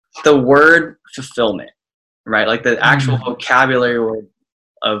the word fulfillment, right? Like the actual vocabulary word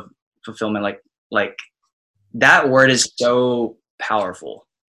of fulfillment, like that word is so powerful.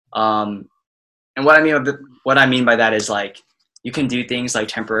 And what I mean by that is like you can do things like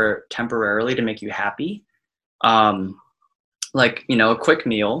temporarily to make you happy. Like, a quick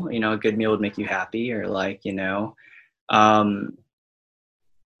meal, a good meal would make you happy, or like, I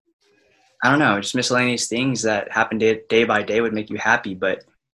don't know, just miscellaneous things that happen day by day would make you happy. But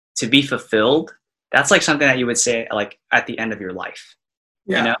to be fulfilled, that's like something that you would say like at the end of your life.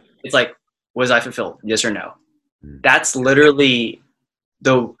 Yeah. It's like, was I fulfilled? Yes or no? That's literally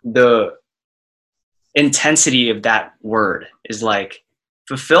the intensity of that word is like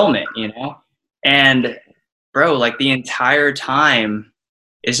fulfillment, and bro, like the entire time,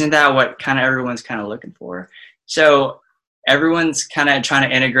 isn't that what kind of everyone's kind of looking for? So everyone's kind of trying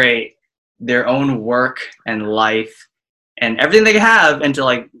to integrate their own work and life and everything they have into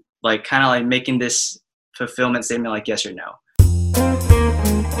like kind of like making this fulfillment statement like yes or no.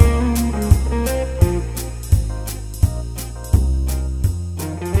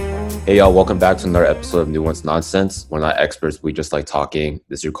 Hey y'all, welcome back to another episode of Nuance Nonsense. We're not experts, we just like talking.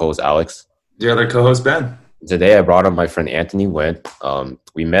 This is your co-host Alex. Your other co-host Ben. Today I brought up my friend Anthony Nguyen.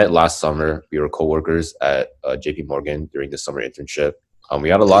 We met last summer. We were co-workers at JP Morgan during the summer internship. We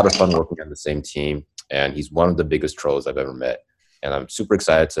had a lot of fun working on the same team, and he's one of the biggest trolls I've ever met. And I'm super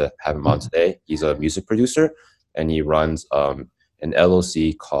excited to have him on today. He's a music producer, and he runs an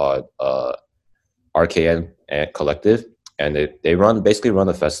LLC called RKN Collective. And they basically run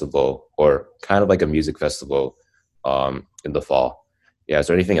a festival, or kind of like a music festival, in the fall. Yeah, is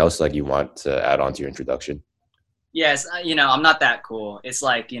there anything else like you want to add on to your introduction? Yes, I'm not that cool. It's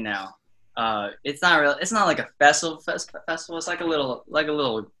like, it's not real. It's not like a festival. It's like a little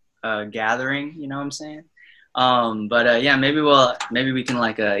gathering. You know what I'm saying? But yeah, maybe we can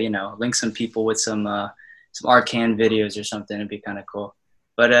like link some people with some Arcan videos or something. It'd be kind of cool.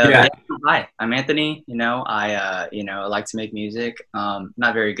 But yeah, hi, I'm Anthony. I like to make music.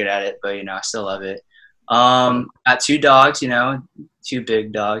 Not very good at it, but I still love it. Got two dogs. Two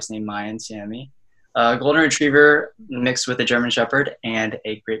big dogs named Maya and Sammy. Golden Retriever mixed with a German Shepherd and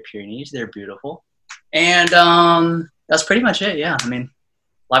a Great Pyrenees. They're beautiful. And that's pretty much it. Yeah, I mean,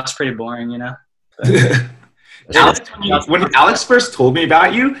 life's pretty boring, Alex, when Alex first told me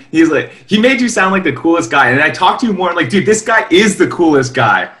about you, he made you sound like the coolest guy. And I talked to you more, like, dude, this guy is the coolest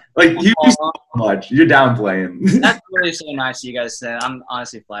guy. Like, you do so much. You're downplaying. That's really so nice you guys said. I'm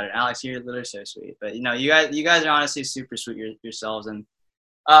honestly flattered. Alex, you're literally so sweet. But, you guys are honestly super sweet yourselves. And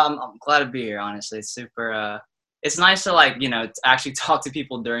I'm glad to be here, honestly. It's super, it's nice to, like, to actually talk to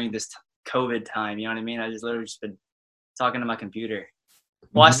people during this COVID time. You know what I mean? I just literally just been talking to my computer.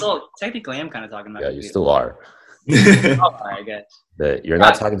 Well, I still technically am kind of talking to my computer. Yeah, you still are. I guess. But you're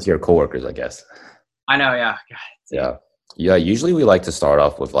not talking to your coworkers, I guess. I know, yeah. God, yeah. Usually we like to start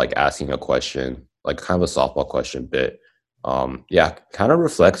off with like asking a question, like kind of a softball question, but kind of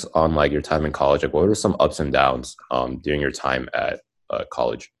reflects on like your time in college. Like, what were some ups and downs during your time at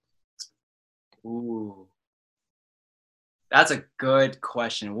college? Ooh, that's a good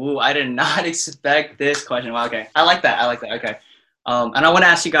question. Ooh, I did not expect this question. Well, okay, I like that. Okay. And I want to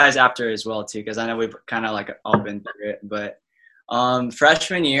ask you guys after as well too, because I know we've kind of like all been through it. But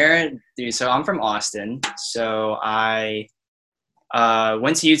freshman year, dude, so I'm from Austin, so I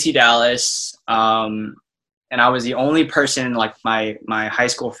went to UT Dallas, and I was the only person in like my high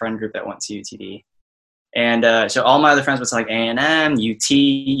school friend group that went to UTD, and so all my other friends went to like A&M, UT,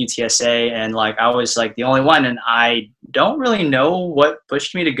 UTSA, and like I was like the only one, and I don't really know what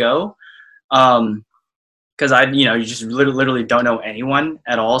pushed me to go. Because you just literally don't know anyone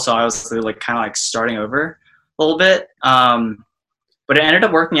at all. So I was like kind of like starting over a little bit. But it ended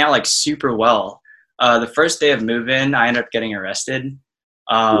up working out like super well. The first day of move-in, I ended up getting arrested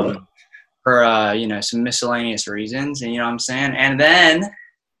for, some miscellaneous reasons. And you know what I'm saying? And then,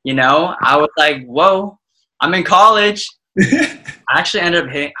 I was like, whoa, I'm in college. I actually ended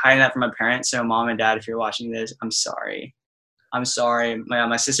up hiding that from my parents. So mom and dad, if you're watching this, I'm sorry.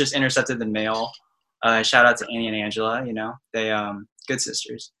 My sisters intercepted the mail. Shout out to Annie and Angela, they good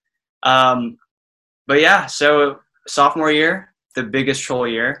sisters. But yeah, so sophomore year, the biggest troll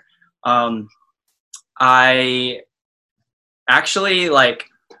year. I actually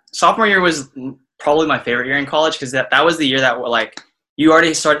sophomore year was probably my favorite year in college, because that was the year that like you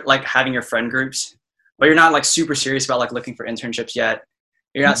already started like having your friend groups, but you're not like super serious about like looking for internships yet.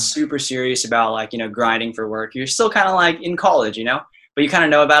 You're not super serious about like, grinding for work. You're still kind of like in college, but you kind of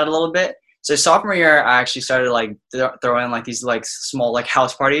know about it a little bit. So sophomore year, I actually started like throwing like these like small like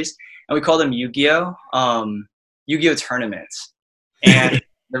house parties, and we called them Yu-Gi-Oh tournaments. And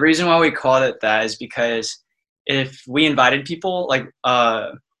The reason why we called it that is because if we invited people, like,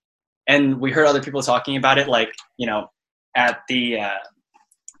 and we heard other people talking about it, like, you know, at the,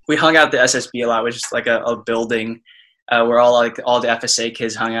 we hung out at the SSB a lot, which is like a building where all the FSA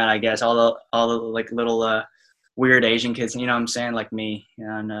kids hung out, I guess, all the like little weird Asian kids, you know what I'm saying, like me,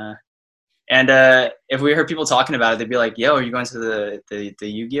 and if we heard people talking about it, they'd be like, "Yo, are you going to the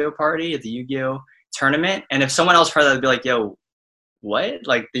Yu-Gi-Oh party at the Yu-Gi-Oh tournament?" And if someone else heard that, they'd be like, "Yo, what?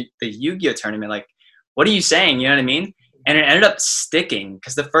 Like the Yu-Gi-Oh tournament? Like, what are you saying?" You know what I mean? And it ended up sticking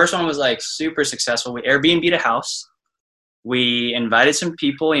because the first one was like super successful. We Airbnb'd a house. We invited some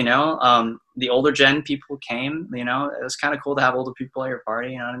people, you know, the older gen people came, you know, it was kind of cool to have older people at your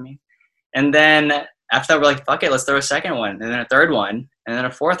party, you know what I mean? And then after that, we're like, fuck it, let's throw a second one, and then a third one, and then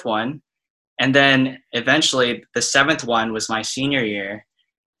a fourth one. And then eventually the seventh one was my senior year,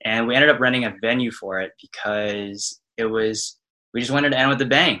 and we ended up renting a venue for it because we just wanted to end with a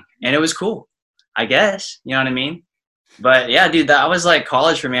bang, and it was cool, I guess, you know what I mean? But yeah, dude, that was like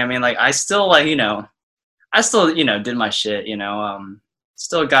college for me. I mean, like, I still like, you know, did my shit, you know,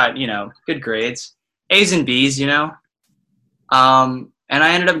 still got, you know, good grades, A's and B's, you know, and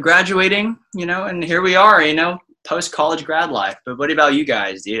I ended up graduating, you know, and here we are, you know, post-college grad life. But what about you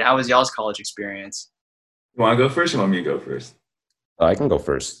guys, dude? How was y'all's college experience? You want to go first or want me to go first? I can go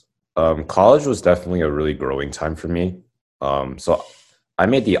first. College was definitely a really growing time for me. So I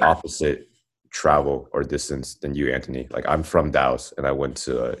made the opposite travel or distance than you, Anthony. Like, I'm from Dallas and I went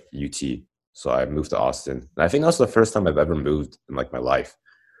to UT. So I moved to Austin. And I think that's the first time I've ever moved in like my life.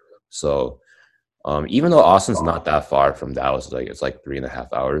 So even though Austin's not that far from Dallas, like it's like 3.5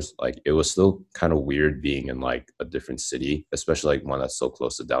 hours, like it was still kind of weird being in like a different city, especially like one that's so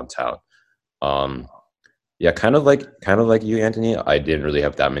close to downtown. Yeah, kind of like you, Anthony. I didn't really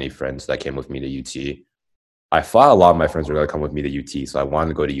have that many friends that came with me to UT. I thought a lot of my friends were gonna come with me to UT, so I wanted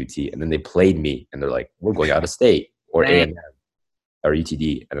to go to UT, and then they played me, and they're like, "We're going out of state or A&M or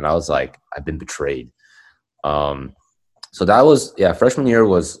UTD," and then I was like, "I've been betrayed." So that was, yeah, freshman year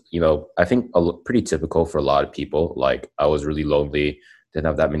was, you know, I think pretty typical for a lot of people. Like, I was really lonely, didn't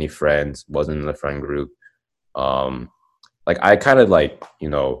have that many friends, wasn't in the friend group. Like, I kind of like, you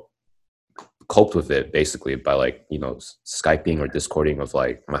know, coped with it basically by like, you know, Skyping or Discording with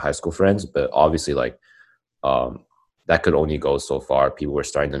like my high school friends. But obviously, like, that could only go so far. People were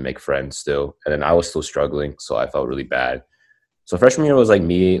starting to make friends still, and then I was still struggling, so I felt really bad. So freshman year was like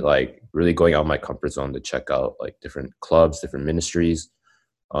me, like really going out of my comfort zone to check out like different clubs, different ministries,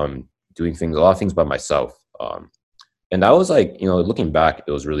 doing things, a lot of things by myself. And that was like, you know, looking back,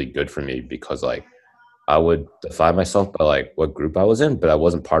 it was really good for me because like I would define myself by like what group I was in, but I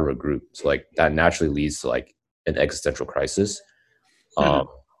wasn't part of a group. So like that naturally leads to like an existential crisis.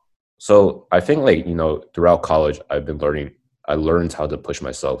 So I think like, you know, throughout college, I learned how to push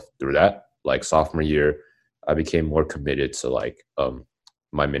myself through that. Like sophomore year, I became more committed to like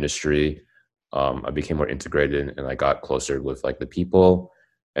my ministry. I became more integrated and I got closer with like the people.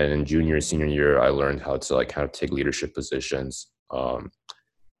 And in junior and senior year, I learned how to like kind of take leadership positions.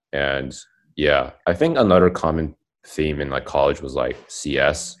 And yeah, I think another common theme in like college was like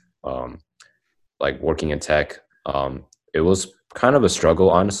CS, like working in tech. It was kind of a struggle,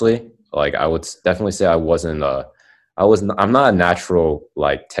 honestly. Like I would definitely say I'm not a natural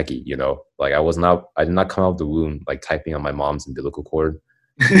like techie, you know, like I did not come out of the womb like typing on my mom's umbilical cord.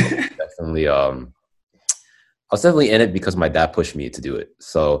 Definitely, I was definitely in it because my dad pushed me to do it.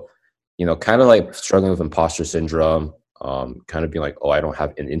 So, you know, kind of like struggling with imposter syndrome, kind of being like, oh, I don't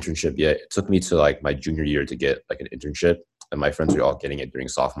have an internship yet. It took me to like my junior year to get like an internship, and my friends were all getting it during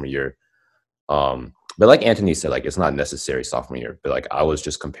sophomore year. But like Anthony said, like it's not necessary sophomore year, but like I was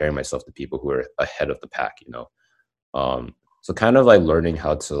just comparing myself to people who are ahead of the pack, you know. So kind of like learning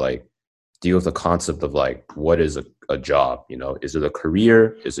how to like deal with the concept of like what is a job, you know? Is it a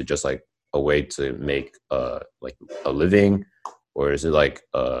career? Is it just like a way to make like a living, or is it like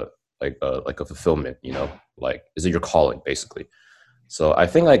a fulfillment, you know? Like is it your calling basically? So I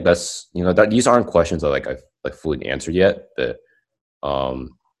think like that's, you know, that these aren't questions that like I've like fully answered yet, but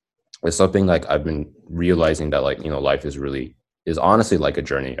it's something like I've been realizing that like, you know, life is honestly like a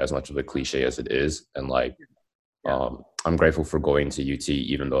journey as much of a cliche as it is. And like, I'm grateful for going to UT,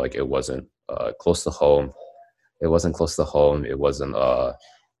 even though like it wasn't close to home. It wasn't close to home. It wasn't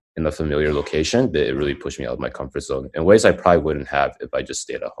in a familiar location, but it really pushed me out of my comfort zone in ways I probably wouldn't have if I just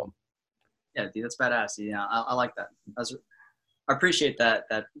stayed at home. Yeah, dude, that's badass. Yeah, I like that. I appreciate that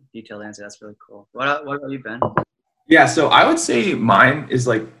detailed answer. That's really cool. What about you, Ben? Yeah, so I would say mine is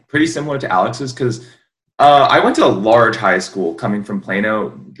like pretty similar to Alex's because I went to a large high school coming from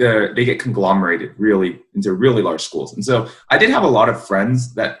Plano. They get conglomerated really into really large schools. And so I did have a lot of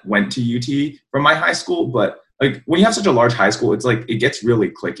friends that went to UT from my high school, but like when you have such a large high school, it's like it gets really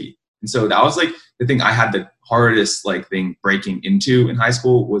cliquey. And so that was like the thing I had the hardest like thing breaking into in high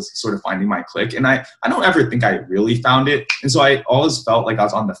school was sort of finding my clique. And I don't ever think I really found it. And so I always felt like I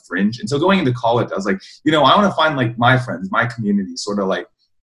was on the fringe. And so going into college, I was like, I want to find like my friends, my community, sort of like,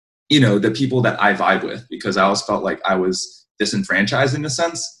 the people that I vibe with, because I always felt like I was disenfranchised in a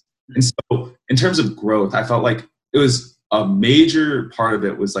sense. And so in terms of growth, I felt like it was a major part of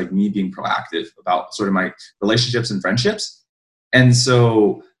it was like me being proactive about sort of my relationships and friendships. And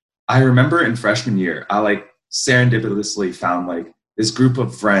so I remember in freshman year, I like serendipitously found like this group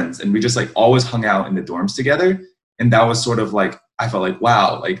of friends, and we just like always hung out in the dorms together. And that was sort of like, I felt like,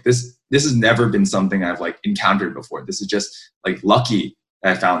 wow, like this has never been something I've like encountered before. This is just like lucky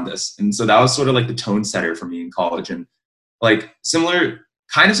that I found this. And so that was sort of like the tone setter for me in college. And like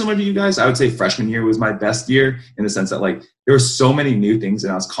kind of similar to you guys, I would say freshman year was my best year in the sense that like there were so many new things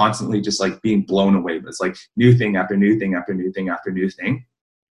and I was constantly just like being blown away. But it's like new thing after new thing after new thing after new thing.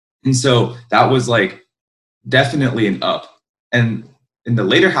 And so that was like definitely an up. And in the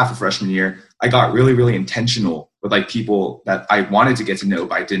later half of freshman year, I got really, really intentional with like people that I wanted to get to know,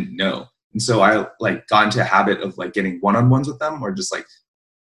 but I didn't know. And so I like got into a habit of like getting one-on-ones with them, or just like,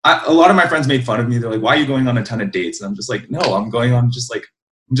 a lot of my friends made fun of me. They're like, why are you going on a ton of dates? And I'm just like, no, I'm going on I'm just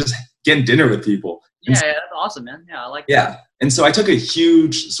getting dinner with people. Yeah, that's awesome, man. Yeah, I like that. Yeah. And so I took a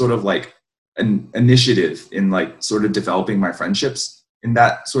huge sort of like an initiative in like sort of developing my friendships in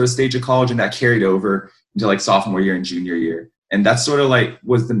that sort of stage of college, and that carried over into like sophomore year and junior year. And that's sort of like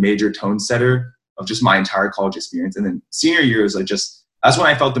was the major tone setter of just my entire college experience. And then senior year is like that's when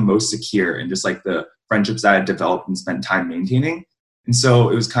I felt the most secure and just like the friendships that I had developed and spent time maintaining. And so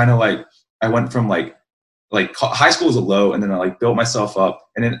it was kind of like I went from like high school was a low, and then I like built myself up,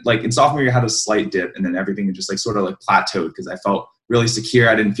 and then like in sophomore year I had a slight dip, and then everything just like sort of like plateaued because I felt really secure.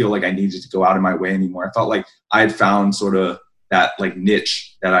 I didn't feel like I needed to go out of my way anymore. I felt like I had found sort of that like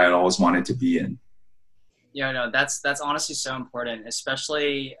niche that I had always wanted to be in. Yeah, no, that's honestly so important,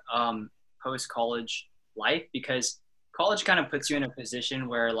 especially post college life, because college kind of puts you in a position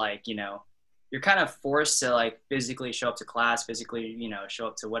where like you're kind of forced to like physically show up to class, physically, show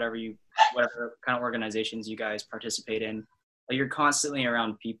up to whatever kind of organizations you guys participate in. Like you're constantly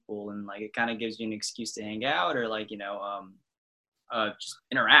around people, and like it kind of gives you an excuse to hang out or like, just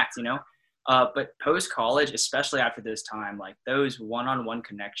interact, but post college, especially after this time, like those one-on-one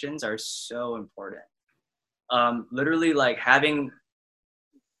connections are so important. Literally like having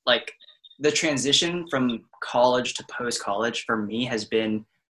like the transition from college to post college for me has been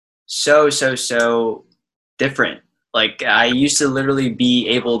so different. Like I used to literally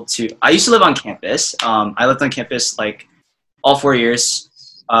I used to live on campus. I lived on campus like all 4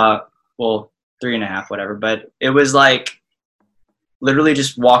 years, 3.5, whatever. But it was like literally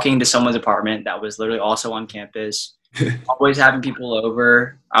just walking to someone's apartment that was literally also on campus, always having people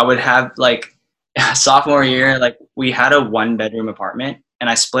over. I would have like sophomore year, like we had a 1-bedroom apartment and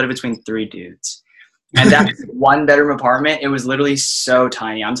I split it between 3 dudes. And that 1-bedroom apartment, it was literally so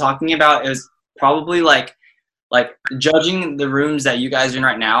tiny. I'm talking about, it was probably like judging the rooms that you guys are in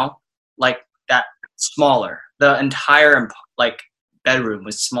right now, like that smaller. The entire like bedroom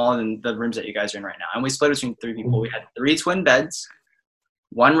was smaller than the rooms that you guys are in right now. And we split between 3 people. We had 3 twin beds,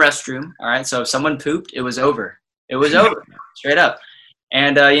 1 restroom. All right. So if someone pooped, it was over. It was over straight up.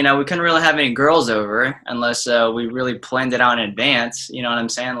 And, we couldn't really have any girls over unless we really planned it out in advance. You know what I'm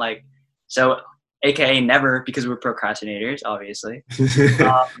saying? Like, so AKA never, because we're procrastinators, obviously.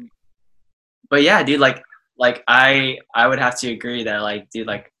 But yeah, dude, like I would have to agree that like, dude,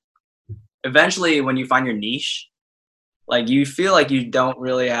 like eventually when you find your niche, like you feel like you don't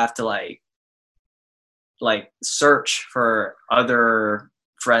really have to like search for other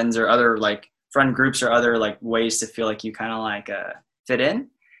friends or other like friend groups or other like ways to feel like you kind of like fit in,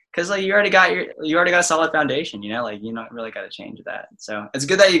 because like you already got a solid foundation, like you don't really got to change that. So it's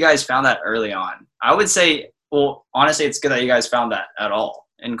good that you guys found that early on. I would say, well, honestly, it's good that you guys found that at all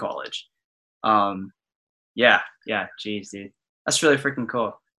in college. Yeah, geez, dude, that's really freaking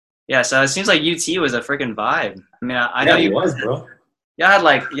cool. Yeah, so it seems like UT was a freaking vibe. I mean, I know you was, bro.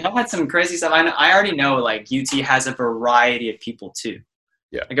 Y'all had some crazy stuff. I already know like UT has a variety of people too.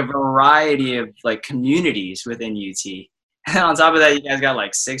 Yeah. Like a variety of like communities within UT. And on top of that, you guys got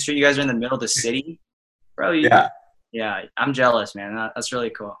like 6th Street. You guys are in the middle of the city, bro. Yeah. I'm jealous, man. That's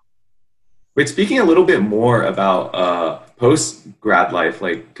really cool. Wait, speaking a little bit more about post grad life,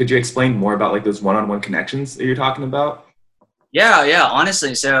 like, could you explain more about like those one-on-one connections that you're talking about? Yeah.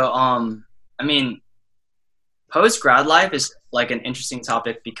 Honestly, so I mean, post grad life is like an interesting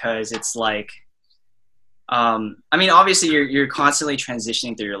topic because it's like, I mean, obviously you're constantly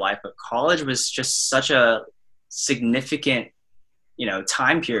transitioning through your life, but college was just such a significant,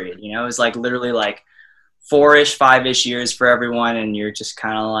 time period. It was like literally like 4-ish, 5-ish years for everyone, and you're just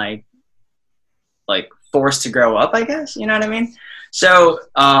kind of like forced to grow up, I guess. You know what I mean? So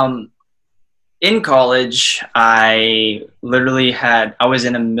in college, I was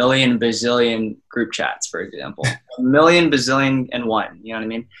in a million bazillion group chats, for example, a million bazillion and one. You know what I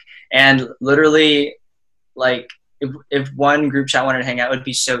mean? And literally, like if one group chat wanted to hang out, it would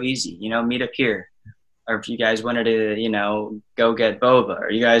be so easy. Meet up here. Or if you guys wanted to, go get boba, or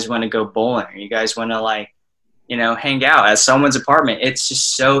you guys want to go bowling, or you guys want to hang out at someone's apartment. It's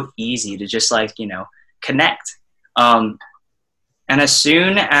just so easy to just connect. And as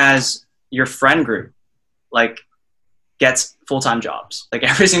soon as your friend group gets full-time jobs, like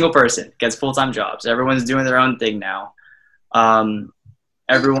every single person gets full-time jobs, everyone's doing their own thing now.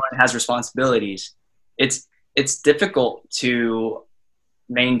 Everyone has responsibilities. It's difficult to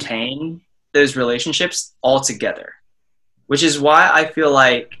maintain those relationships all together, which is why I feel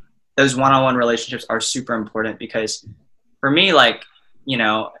like those one-on-one relationships are super important, because for me, I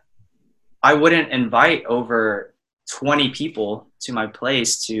wouldn't invite over 20 people to my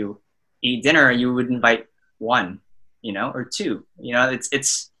place to eat dinner. You would invite one, or two.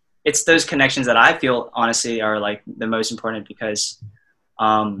 It's those connections that I feel honestly are like the most important, because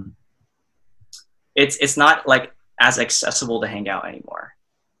it's not like as accessible to hang out anymore.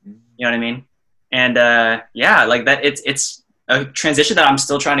 You know what I mean? And like that, it's a transition that I'm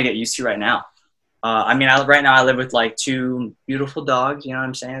still trying to get used to right now. I mean, right now I live with like 2 beautiful dogs, you know what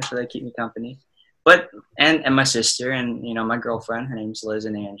I'm saying? So they keep me company. But, and my sister and, my girlfriend, her name's Liz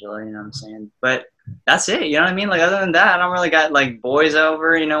and Angela, you know what I'm saying? But that's it, you know what I mean? Like, other than that, I don't really got like boys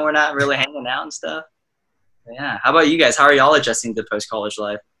over, we're not really hanging out and stuff. But yeah. How about you guys? How are y'all adjusting to post-college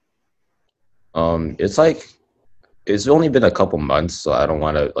life? It's only been a couple months, so I don't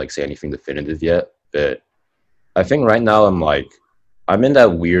want to like say anything definitive yet. But I think right now I'm in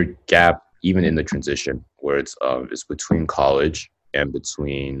that weird gap, even in the transition, where it's between college and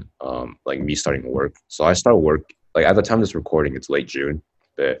between like me starting work. So I start work like at the time of this recording, it's late June,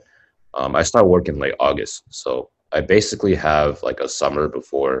 but I start work in late August. So I basically have like a summer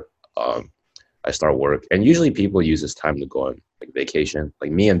before I start work, and usually people use this time to go on like vacation. Like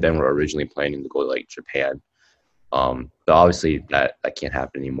me and Ben were originally planning to go to like Japan. But obviously that can't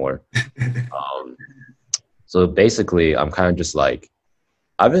happen anymore. So basically I'm kind of just like,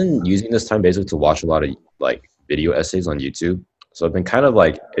 I've been using this time basically to watch a lot of like video essays on YouTube. So I've been kind of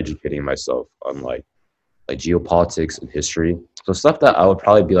like educating myself on like geopolitics and history. So stuff that I would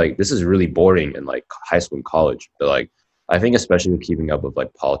probably be like, this is really boring in like high school and college. But like, I think especially with keeping up with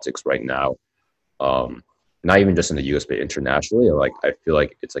like politics right now, not even just in the US, but internationally, like I feel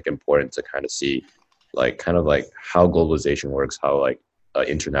like it's like important to kind of see like kind of like how globalization works, how like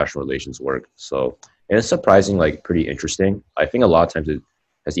international relations work. So, and it's surprising, like pretty interesting. I think a lot of times it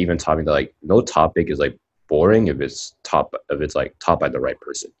has even taught me that like no topic is like boring if it's like taught by the right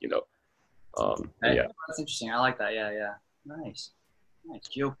person, Yeah. That's interesting. I like that. Yeah. Nice.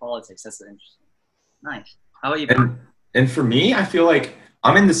 Geopolitics. That's interesting. Nice. How about you? And for me, I feel like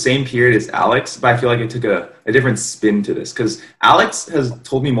I'm in the same period as Alex, but I feel like it took a different spin to this, because Alex has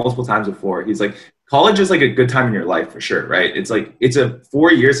told me multiple times before, he's like, college is like a good time in your life for sure, right? It's like, it's a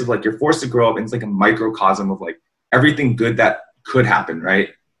 4 years of like, you're forced to grow up, and it's like a microcosm of like everything good that could happen, right?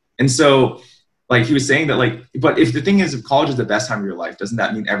 And so like he was saying that like, but if the thing is, if college is the best time of your life, doesn't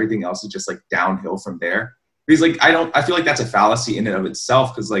that mean everything else is just like downhill from there? He's like, I feel like that's a fallacy in and of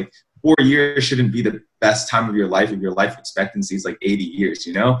itself, because like 4 years shouldn't be the best time of your life if your life expectancy is like 80 years,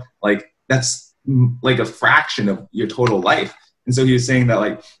 like that's like a fraction of your total life. And so he was saying that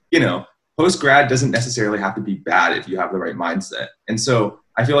like, post-grad doesn't necessarily have to be bad if you have the right mindset. And so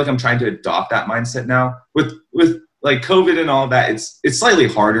I feel like I'm trying to adopt that mindset now with like COVID and all of that. It's slightly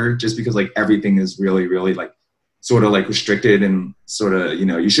harder just because like everything is really, really like sort of like restricted and sort of,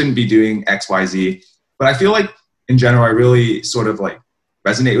 you shouldn't be doing X, Y, Z. But I feel like in general, I really sort of like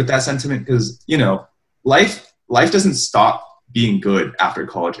resonate with that sentiment, because, life doesn't stop being good after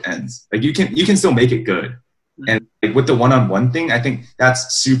college ends. Like you can still make it good. And like with the one-on-one thing, I think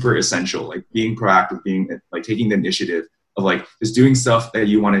that's super essential. Like being proactive, being like taking the initiative of like just doing stuff that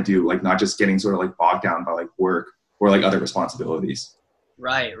you want to do, like not just getting sort of like bogged down by like work or like other responsibilities.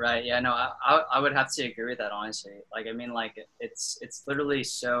 Right. Yeah, no, I would have to agree with that, honestly. Like, I mean, like it's literally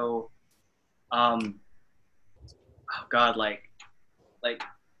so, oh God, like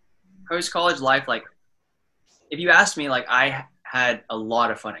post-college life, like if you asked me, like I had a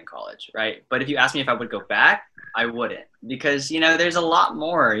lot of fun in college, right? But if you asked me if I would go back, I wouldn't, because there's a lot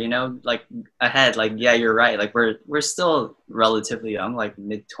more like ahead. Like, yeah, you're right. Like we're still relatively young, like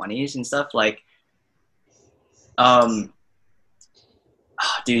mid-20s and stuff. Like,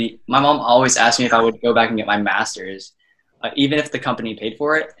 dude, my mom always asked me if I would go back and get my master's, even if the company paid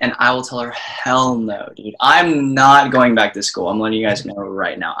for it, and I will tell her, hell no, dude. I'm not going back to school. I'm letting you guys know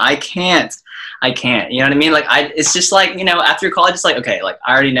right now. I can't. You know what I mean? Like, it's just like, after college, it's like, okay, like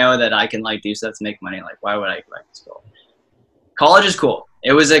I already know that I can like do stuff to make money. Like, why would I go back to school? College is cool.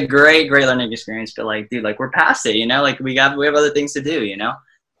 It was a great learning experience, but like, dude, like we're past it. Like we have other things to do.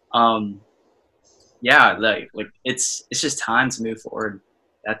 Yeah, like it's just time to move forward.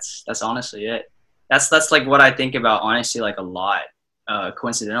 That's honestly it. That's like what I think about, honestly, like a lot.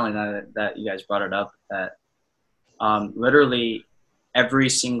 Coincidentally, now that you guys brought it up, that literally every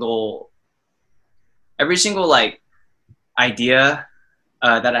single like idea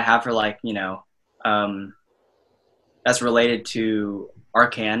that I have for like that's related to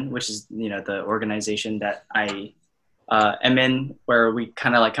Arcan, which is the organization that I am in, where we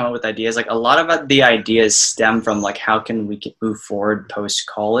kind of like come up with ideas. Like a lot of the ideas stem from like how can we move forward post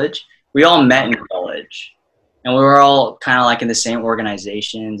college. We all met in college, and we were all kind of like in the same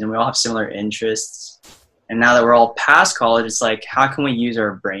organizations, and we all have similar interests. And now that we're all past college, it's like, how can we use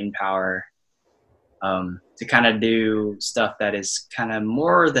our brain power to kind of do stuff that is kind of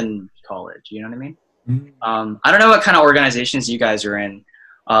more than college? You know what I mean? Mm-hmm. I don't know what kind of organizations you guys are in,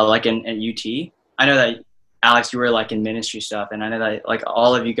 like in UT. I know that Alex, you were like in ministry stuff, and I know that like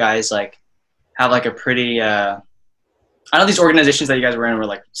all of you guys like have like a pretty. I know these organizations that you guys were in were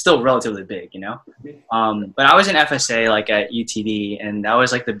like still relatively big, but I was in FSA like at UTD, and that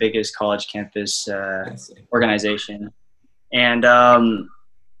was like the biggest college campus organization, and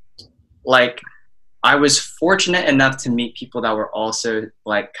like I was fortunate enough to meet people that were also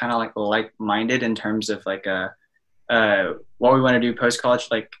like kind of like-minded in terms of like what we want to do post college,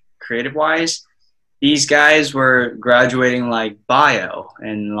 like creative wise. These guys were graduating like bio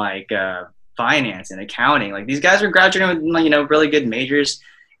and like finance and accounting. Like these guys were graduating with really good majors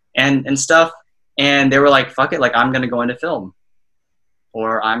and stuff, and they were like, fuck it, like I'm gonna go into film,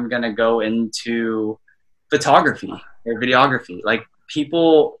 or I'm gonna go into photography or videography. Like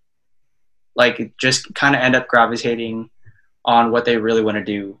people like just kind of end up gravitating on what they really want to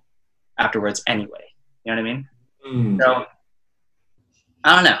do afterwards anyway. You know what I mean? So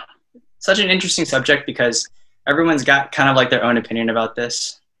I don't know. Such an interesting subject, because everyone's got kind of like their own opinion about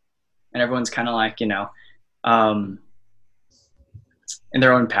this, and everyone's kind of like, in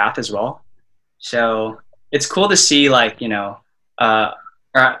their own path as well. So it's cool to see like, or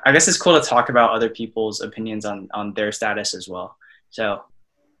I guess it's cool to talk about other people's opinions on their status as well. So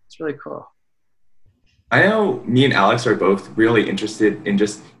it's really cool. I know me and Alex are both really interested in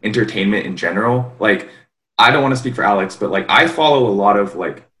just entertainment in general. Like, I don't want to speak for Alex, but like I follow a lot of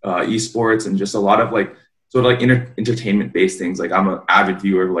like esports and just a lot of like sort of like entertainment based things. Like I'm an avid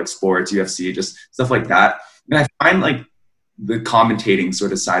viewer of like sports, UFC, just stuff like that. And I find like the commentating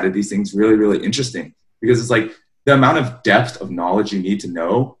sort of side of these things really, really interesting, because it's like the amount of depth of knowledge you need to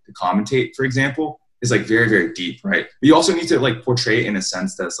know to commentate, for example, is like very, very deep, right? But you also need to like portray it in a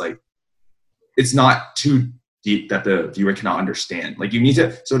sense that's like, it's not too deep that the viewer cannot understand. Like you need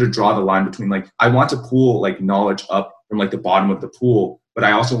to sort of draw the line between like, I want to pull like knowledge up from like the bottom of the pool, but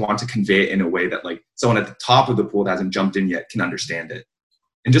I also want to convey it in a way that like someone at the top of the pool that hasn't jumped in yet can understand it.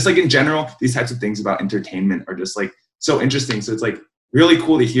 And just like in general, these types of things about entertainment are just like so interesting. So it's like really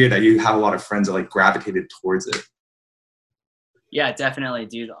cool to hear that you have a lot of friends that like gravitated towards it. Yeah, definitely,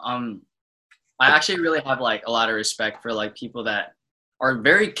 dude. I actually really have like a lot of respect for like people that are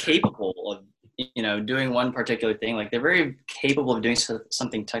very capable of doing one particular thing. Like they're very capable of doing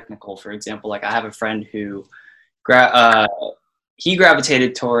something technical. For example, like I have a friend who he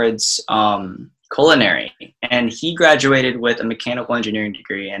gravitated towards culinary, and he graduated with a mechanical engineering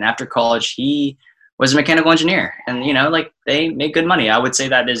degree, and after college he was a mechanical engineer, and like they make good money. I would say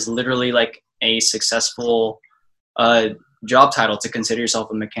that is literally like a successful job title to consider yourself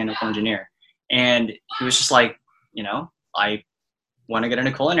a mechanical engineer. And he was just like, I want to get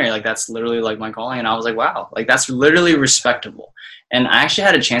into culinary, like that's literally like my calling. And I was like, wow, like that's literally respectable. And I actually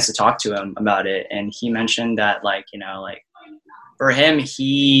had a chance to talk to him about it, and he mentioned that like like for him,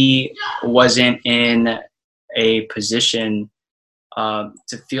 he wasn't in a position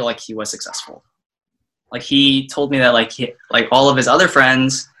to feel like he was successful. Like he told me that like all of his other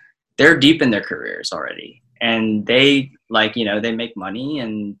friends, they're deep in their careers already, and they like they make money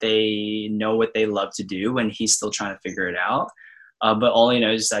and they know what they love to do, and he's still trying to figure it out. But all he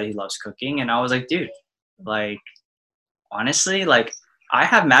knows is that he loves cooking. And I was like, dude, like, honestly, like, I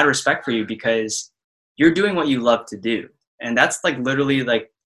have mad respect for you, because you're doing what you love to do. And that's like literally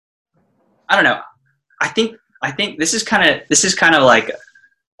like, I don't know. I think this is kind of like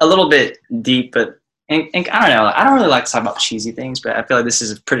a little bit deep, but and I don't know. I don't really like to talk about cheesy things, but I feel like this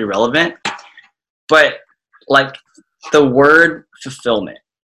is pretty relevant. But like the word fulfillment,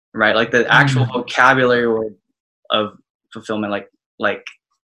 right? Like the actual vocabulary word of fulfillment, like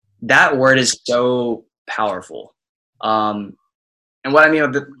that word is so powerful. And what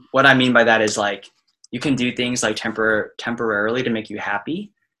I mean by that is like you can do things like temporarily to make you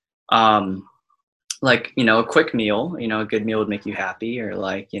happy. Like, you know, a quick meal, you know, a good meal would make you happy, or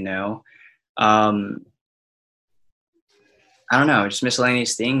like, you know, I don't know, just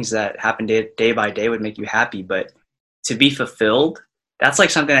miscellaneous things that happen day by day would make you happy. But to be fulfilled, that's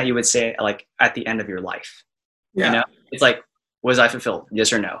like something that you would say like at the end of your life. Yeah. You know, it's like, was I fulfilled?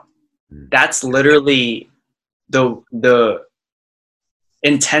 Yes or no? That's literally the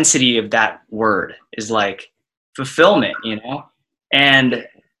intensity of that word is like fulfillment, you know? And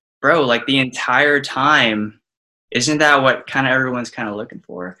bro, like the entire time, isn't that what kind of everyone's kind of looking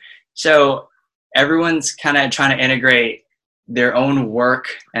for? So everyone's kind of trying to integrate their own work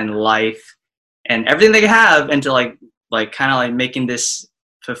and life and everything they have into like kind of like making this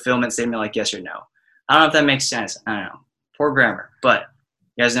fulfillment statement like yes or no. I don't know if that makes sense. I don't know. Poor grammar, but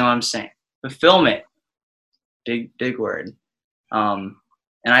you guys know what I'm saying. Fulfillment, big word. And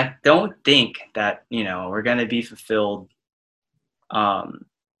I don't think that, you know, we're going to be fulfilled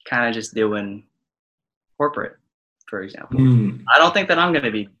kind of just doing corporate, for example. I don't think that I'm going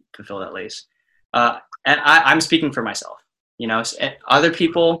to be fulfilled, at least. And I'm speaking for myself. You know, other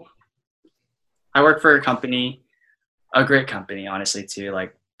people, I work for a company, a great company, honestly, too.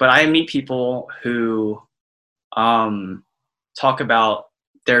 Like, but I meet people who talk about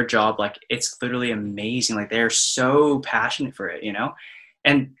their job like it's literally amazing. Like they're so passionate for it, you know?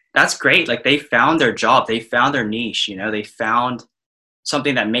 And that's great. Like they found their job, they found their niche, you know, they found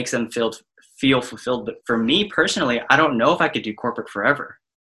something that makes them feel fulfilled. But for me personally, I don't know if I could do corporate forever.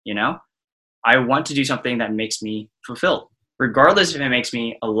 You know, I want to do something that makes me fulfilled, regardless if it makes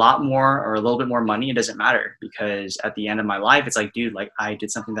me a lot more or a little bit more money. It doesn't matter, because at the end of my life, it's like, dude, like I did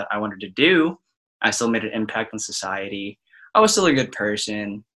something that I wanted to do. I still made an impact on society. I was still a good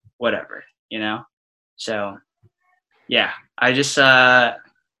person, whatever, you know? So yeah, I just, something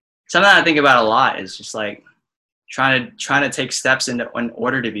that I think about a lot is just like, trying to take steps in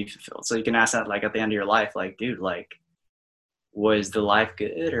order to be fulfilled. So you can ask that like at the end of your life, like, dude, like, was the life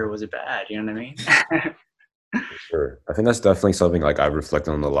good or was it bad? You know what I mean? Sure. I think that's definitely something like I've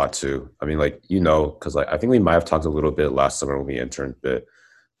reflected on a lot too. I mean, like, you know, because like I think we might have talked a little bit last summer when we interned, but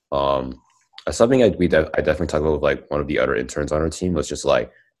something I definitely talked about with like one of the other interns on our team was just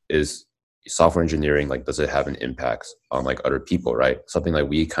like, is software engineering, like, does it have an impact on like other people, right? Something like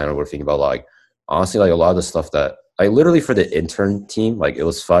we kind of were thinking about, like, honestly, like a lot of the stuff that I literally for the intern team, like it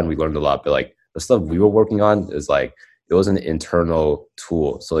was fun. We learned a lot, but like the stuff we were working on is like, it was an internal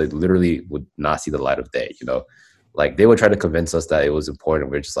tool. So it literally would not see the light of day, you know, like they would try to convince us that it was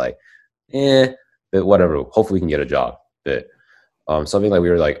important. We're just like, but whatever, hopefully we can get a job. But something like we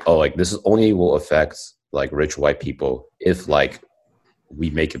were like, oh, like this is only will affect like rich white people if like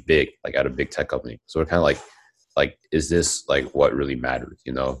we make it big, like at a big tech company. So we're kind of like, is this like what really matters,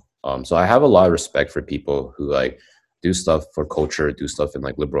 you know? So I have a lot of respect for people who like do stuff for culture, do stuff in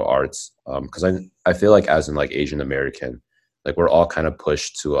like liberal arts. Cause I feel like as in like Asian American, like we're all kind of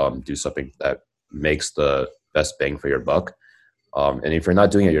pushed to do something that makes the best bang for your buck. And if you're not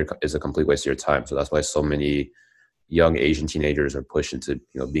doing it, it's a complete waste of your time. So that's why so many young Asian teenagers are pushed into,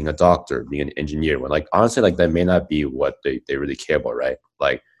 you know, being a doctor, being an engineer, when like honestly, like that may not be what they really care about, right?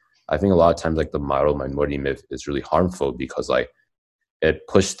 Like I think a lot of times like the model minority myth is really harmful because like it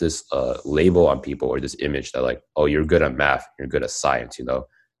pushed this label on people, or this image that like, oh, you're good at math, you're good at science, you know.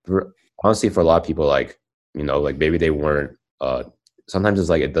 Honestly, for a lot of people, like, you know, like maybe they weren't, sometimes it's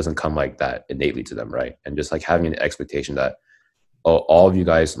like it doesn't come like that innately to them, right? And just like having an expectation that, oh, all of you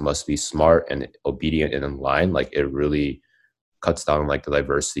guys must be smart and obedient and in line, like it really cuts down like the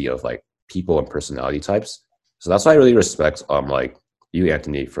diversity of like people and personality types. So that's why I really respect like you,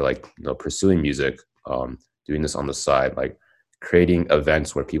 Anthony, for like, you know, pursuing music, doing this on the side, like creating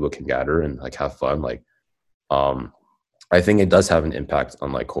events where people can gather and like have fun. Like I think it does have an impact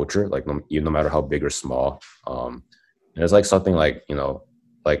on like culture, like no matter how big or small. And it's like something like, you know,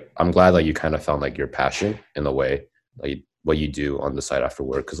 like I'm glad like you kind of found like your passion in a way, like what you do on the side after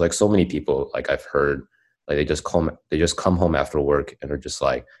work. Cause like so many people, like I've heard, like they just come home after work and are just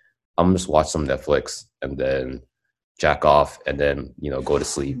like, I'm just watch some Netflix and then jack off and then, you know, go to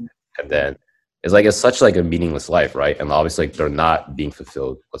sleep. And then it's like, it's such like a meaningless life, right? And obviously like they're not being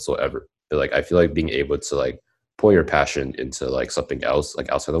fulfilled whatsoever. but like I feel like being able to like pour your passion into like something else,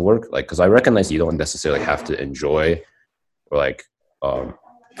 like outside of work, like because I recognize you don't necessarily have to enjoy or like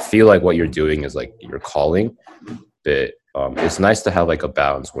feel like what you're doing is like your calling, but it's nice to have like a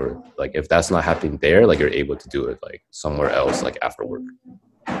balance where like if that's not happening there, like you're able to do it like somewhere else, like after work.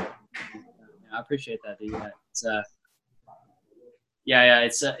 Yeah, I appreciate that, dude. Yeah,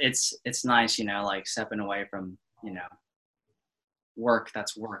 it's nice, you know, like stepping away from, you know, work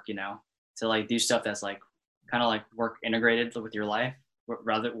that's work, you know, to like do stuff that's like kind of like work integrated with your life,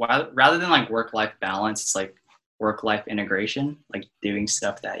 rather than like work life balance. It's like work life integration, like doing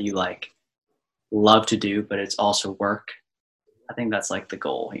stuff that you like love to do, but it's also work. I think that's like the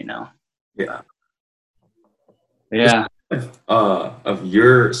goal, you know. Yeah. Yeah. Of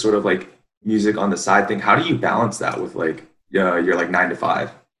your sort of like music on the side thing, how do you balance that with like your like 9 to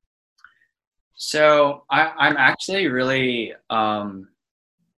 5? So I'm actually really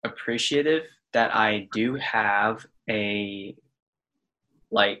appreciative that I do have a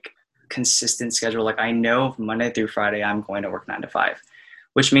like consistent schedule. Like I know Monday through Friday I'm going to work 9 to 5,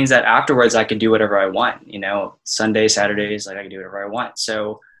 which means that afterwards I can do whatever I want. You know, Sunday, Saturdays, like I can do whatever I want.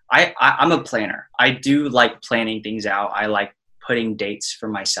 So I'm a planner. I do like planning things out. I like putting dates for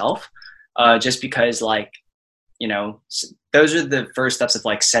myself, just because like, you know, those are the first steps of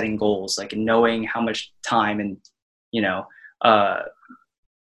like setting goals, like knowing how much time and, you know,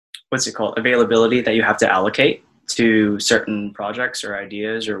 what's it called, availability that you have to allocate to certain projects or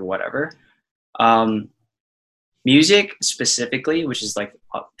ideas or whatever. Music specifically, which is like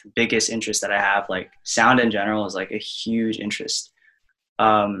the biggest interest that I have, like sound in general is like a huge interest,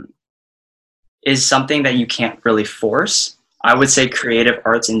 is something that you can't really force. I would say creative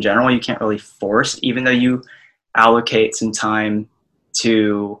arts in general, you can't really force, even though you allocate some time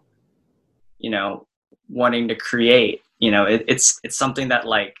to, you know, wanting to create, you know, it's something that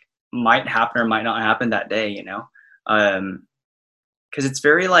like might happen or might not happen that day, you know, because it's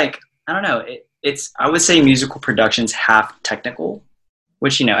very like, I don't know, it's I would say musical production's half technical,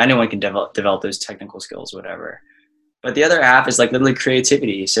 which, you know, anyone can develop those technical skills, whatever. But the other half is like literally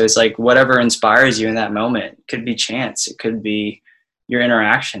creativity. So it's like whatever inspires you in that moment. It could be chance. It could be your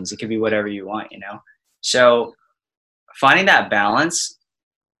interactions. It could be whatever you want, you know? So finding that balance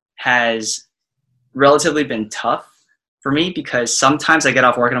has relatively been tough for me because sometimes I get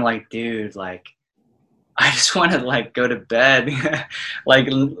off work and I'm like, dude, like, I just want to like go to bed. Like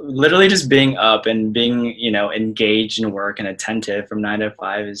literally just being up and being, you know, engaged in work and attentive from 9 to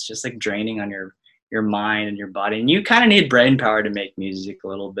 5 is just like draining on your mind and your body. And you kind of need brain power to make music a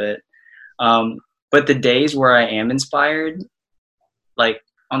little bit. But the days where I am inspired, like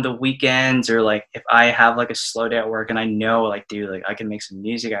on the weekends or like if I have like a slow day at work and I know like, dude, like I can make some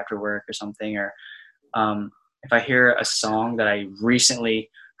music after work or something, or if I hear a song that I recently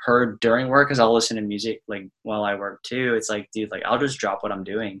heard during work, because I'll listen to music like while I work too, it's like, dude, like I'll just drop what I'm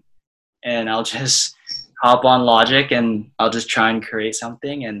doing and I'll just hop on Logic and I'll just try and create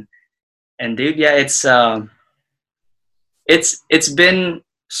something. And dude, yeah, it's been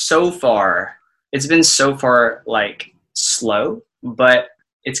so far like slow, but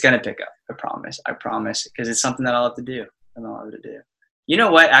it's gonna pick up. I promise, because it's something that I'll have to do. You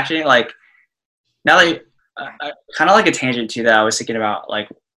know what? Actually, like now that kind of like a tangent too that I was thinking about, like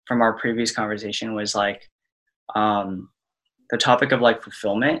from our previous conversation, was like the topic of like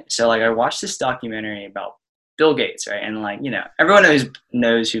fulfillment. So like I watched this documentary about Bill Gates, right? And like, you know, everyone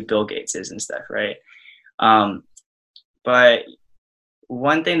knows who Bill Gates is and stuff, right? But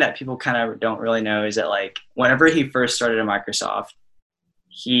one thing that people kind of don't really know is that like whenever he first started at Microsoft,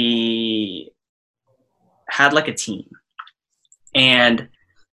 he had like a team, and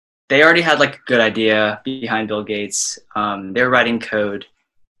they already had like a good idea behind Bill Gates. They were writing code,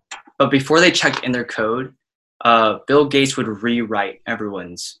 but before they checked in their code, Bill Gates would rewrite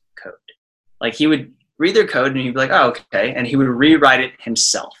everyone's code. Like he would read their code and he'd be like, oh, okay. And he would rewrite it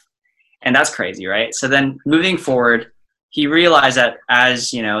himself. And that's crazy, right? So then moving forward, he realized that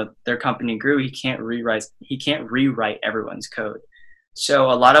as, you know, their company grew, he can't rewrite everyone's code.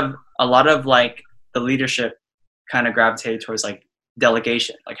 So a lot of like the leadership kind of gravitated towards like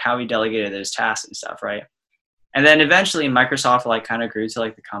delegation, like how he delegated those tasks and stuff, right? And then eventually Microsoft like kind of grew to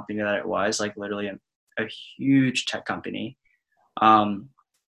like the company that it was, like literally a huge tech company.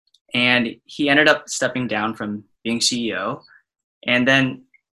 And he ended up stepping down from being CEO. And then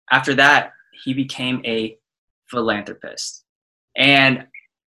after that, he became a philanthropist. And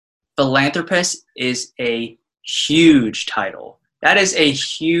philanthropist is a huge title. That is a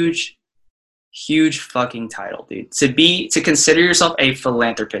huge fucking title, dude. To consider yourself a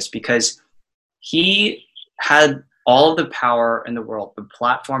philanthropist, because he had all of the power in the world, the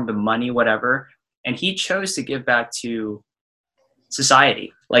platform, the money, whatever, and he chose to give back to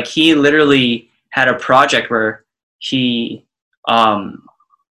society. Like he literally had a project where he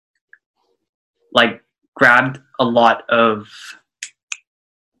like grabbed a lot of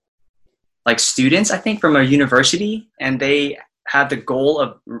like students, I think, from a university, and they had the goal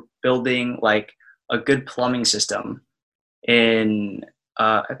of building like a good plumbing system in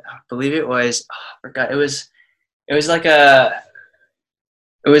I believe it was I forgot, it was like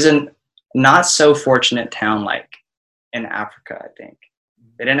it was a not so fortunate town like in Africa, I think.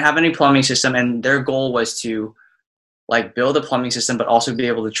 They didn't have any plumbing system, and their goal was to like build a plumbing system but also be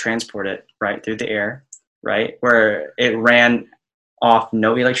able to transport it right through the air, right, where it ran off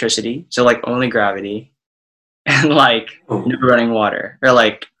no electricity, so like only gravity, and like no running water, or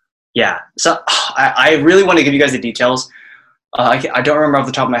like yeah. So I really want to give you guys the details. I don't remember off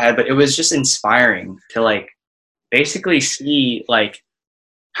the top of my head, but it was just inspiring to like basically see like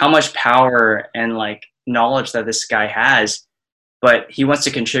how much power and like knowledge that this guy has, but he wants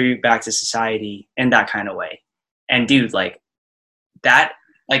to contribute back to society in that kind of way. And dude, like that,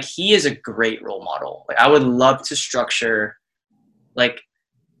 like he is a great role model. Like I would love to structure like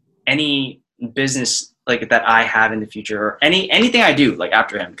any business like that I have in the future, or anything I do like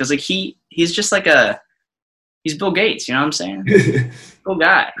after him, because like he's just like he's Bill Gates, you know what I'm saying? Cool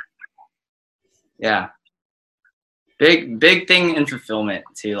guy. Yeah. Big thing in fulfillment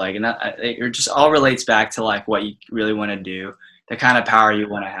too, like, and that it just all relates back to like what you really want to do, the kind of power you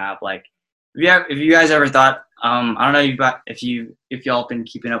want to have. Like if you guys ever thought, I don't know if y'all been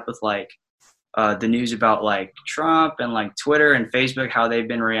keeping up with like the news about like Trump and like Twitter and Facebook, how they've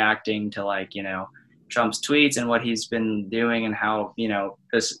been reacting to like, you know, Trump's tweets and what he's been doing, and how, you know,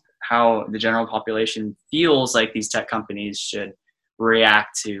 how the general population feels like these tech companies should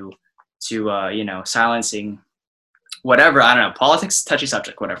react to you know, silencing whatever. I don't know, politics, touchy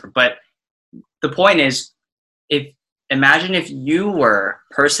subject, whatever. But the point is, imagine if you were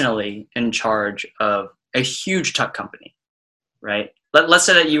personally in charge of a huge tech company, right? Let's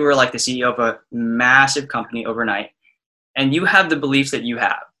say that you were like the CEO of a massive company overnight, and you have the beliefs that you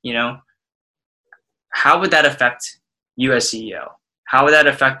have, you know, how would that affect you as CEO? How would that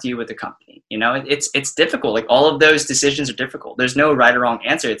affect you with the company? You know, it's difficult. Like all of those decisions are difficult. There's no right or wrong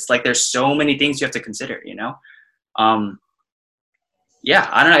answer. It's like there's so many things you have to consider, you know? Yeah,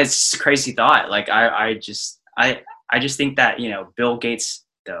 I don't know. It's just a crazy thought. Like I just think that, you know, Bill Gates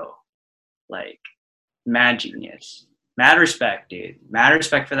though, like mad genius, mad respect, dude, mad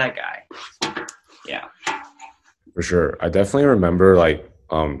respect for that guy. Yeah, For sure. I definitely remember like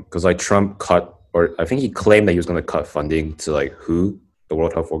because like Trump cut, or I think he claimed that he was going to cut funding to like WHO, the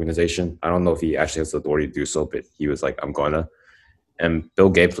World Health Organization. I don't know if he actually has the authority to do so, but he was like, I'm gonna. And Bill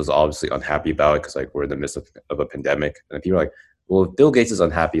Gates was obviously unhappy about it because like we're in the midst of a pandemic, and people are like, well, if Bill Gates is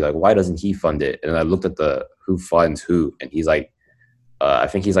unhappy, like why doesn't he fund it? And I looked at the who funds who, and he's like, I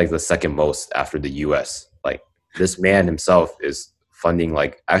think he's like the second most after the U.S. Like this man himself is funding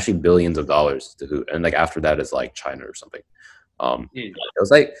like actually billions of dollars to who, and like after that is like China or something. It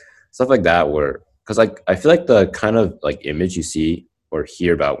was like stuff like that where, because like I feel like the kind of like image you see or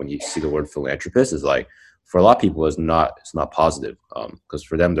hear about when you see the word philanthropist is like, for a lot of people it's not positive, because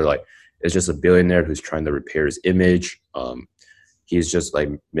for them they're like, it's just a billionaire who's trying to repair his image. He's just like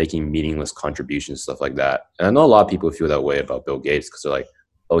making meaningless contributions, stuff like that. And I know a lot of people feel that way about Bill Gates because they're like,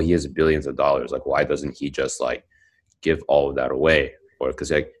 oh, he has billions of dollars, like why doesn't he just like give all of that away? Or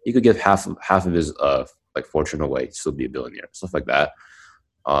because like he could give half of his like fortune away, still be a billionaire, stuff like that.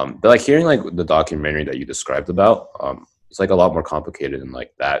 But like hearing like the documentary that you described about, it's like a lot more complicated than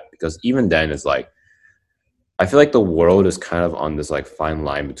like that, because even then it's like, I feel like the world is kind of on this like fine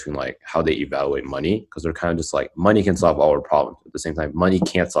line between like how they evaluate money, because they're kind of just like, money can solve all our problems. At the same time, money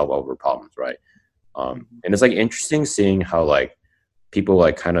can't solve all of our problems, right? And it's like interesting seeing how like people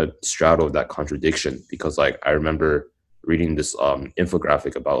like kind of straddle that contradiction, because like I remember reading this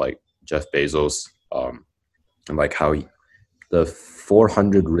infographic about like Jeff Bezos, and like how the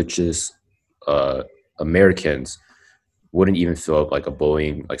 400 richest Americans wouldn't even fill up like a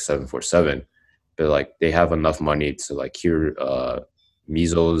Boeing like 747, but like they have enough money to like cure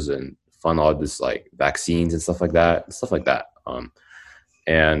measles and fund all this like vaccines and stuff like that.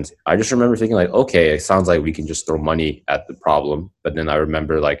 And I just remember thinking like, okay, it sounds like we can just throw money at the problem. But then I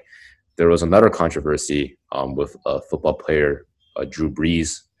remember like there was another controversy with a football player, Drew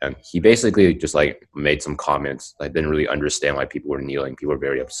Brees, and he basically just like made some comments. I didn't really understand why people were kneeling. People were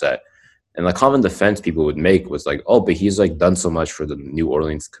very upset. And the common defense people would make was like, oh, but he's like done so much for the New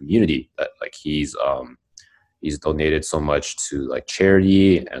Orleans community that like he's donated so much to like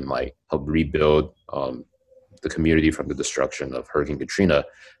charity and like help rebuild the community from the destruction of Hurricane Katrina,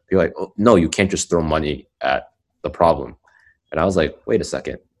 be like, oh, no, you can't just throw money at the problem. And I was like, wait a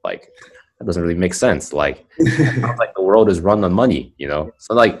second, like that doesn't really make sense. Like, like the world is run on money, you know?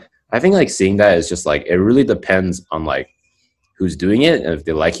 So like, I think like seeing that is just like, it really depends on like who's doing it and if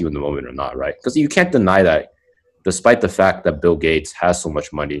they like you in the moment or not, right? Because you can't deny that despite the fact that Bill Gates has so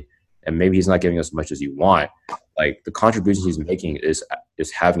much money and maybe he's not giving as much as you want, like the contributions he's making is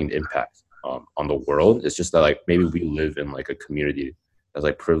having an impact on the world. It's just that like maybe we live in like a community that's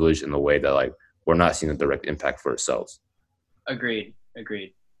like privileged in the way that like we're not seeing a direct impact for ourselves. Agreed.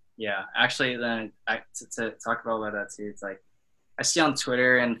 Yeah, actually, then to talk about that too, it's like I see on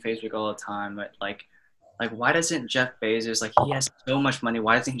Twitter and Facebook all the time, but like why doesn't Jeff Bezos, like he has so much money,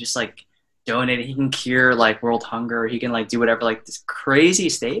 why doesn't he just like donate it? He can cure like world hunger, he can like do whatever, like these crazy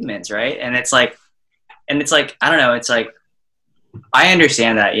statements, right? And it's like I don't know, it's like I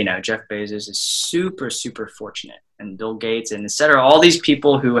understand that, you know, Jeff Bezos is super fortunate, and Bill Gates and etc., all these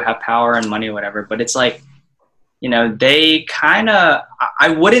people who have power and money or whatever, but it's like, you know, they kind of, I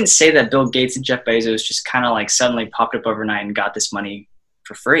wouldn't say that Bill Gates and Jeff Bezos just kind of like suddenly popped up overnight and got this money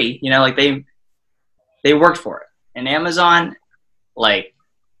for free. You know, like they worked for it. And Amazon, like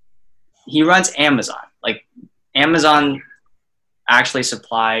he runs Amazon. Like Amazon actually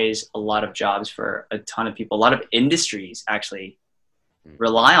supplies a lot of jobs for a ton of people. A lot of industries actually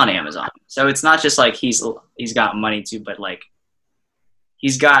rely on Amazon. So it's not just like he's got money too, but like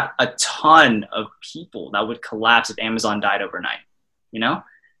he's got a ton of people that would collapse if Amazon died overnight, you know?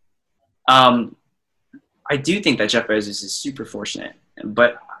 I do think that Jeff Bezos is super fortunate,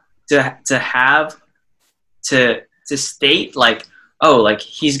 but to state like, oh, like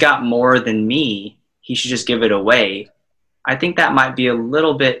he's got more than me, he should just give it away, I think that might be a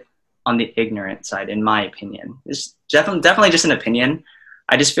little bit on the ignorant side, in my opinion. It's definitely just an opinion.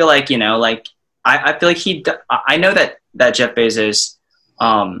 I just feel like, you know, like I feel like I know that Jeff Bezos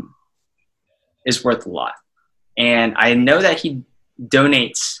is worth a lot. And I know that he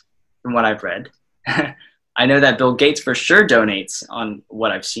donates from what I've read. I know that Bill Gates for sure donates on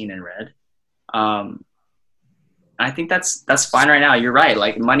what I've seen and read. I think that's fine right now. You're right.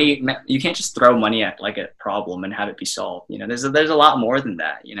 Like money, you can't just throw money at like a problem and have it be solved. You know, there's a lot more than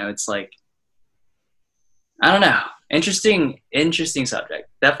that. You know, it's like, I don't know. Interesting subject.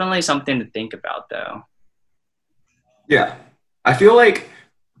 Definitely something to think about though. Yeah. I feel like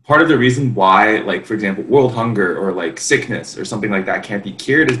part of the reason why, like, for example, world hunger or like sickness or something like that can't be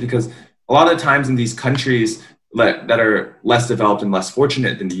cured is because a lot of the times in these countries that are less developed and less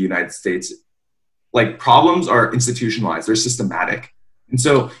fortunate than the United States, like problems are institutionalized, they're systematic. And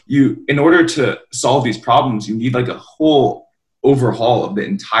so in order to solve these problems, you need like a whole overhaul of the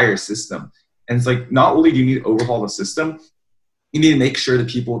entire system. And it's like, not only do you need to overhaul the system, you need to make sure the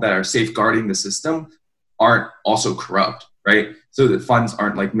people that are safeguarding the system aren't also corrupt, right? So that funds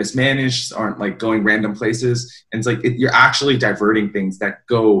aren't like mismanaged, aren't like going random places. And it's like, you're actually diverting things that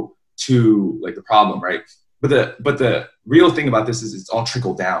go to like the problem, right? But the real thing about this is it's all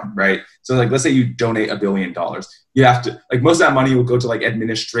trickle down, right? So like, let's say you donate $1 billion. You have to, like, most of that money will go to like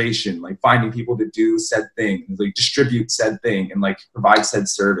administration, like finding people to do said thing, like distribute said thing and like provide said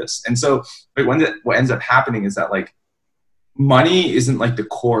service. And so like, what ends up happening is that like money isn't like the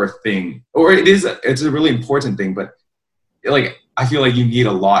core thing, or it's a really important thing, but like, I feel like you need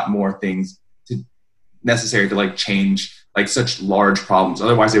a lot more things necessary to like change like such large problems.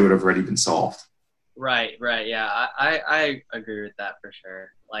 Otherwise they would have already been solved. Right. Yeah, I agree with that for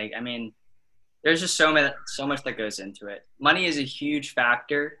sure. Like, I mean, there's just so much that goes into it. Money is a huge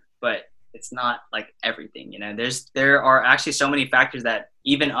factor, but it's not like everything, you know. There are actually so many factors that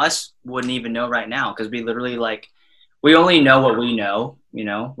even us wouldn't even know right now, because we literally like, we only know what we know, you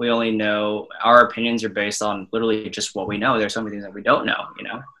know. We only know, our opinions are based on literally just what we know. There's so many things that we don't know, you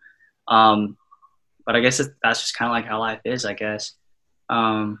know. But I guess that's just kind of like how life is, I guess.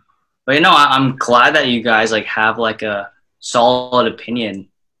 But you know, I'm glad that you guys like have like a solid opinion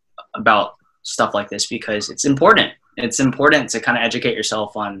about stuff like this, because it's important. It's important to kind of educate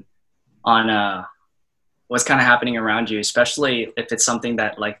yourself on what's kind of happening around you, especially if it's something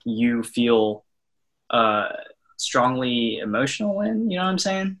that like you feel strongly emotional in. You know what I'm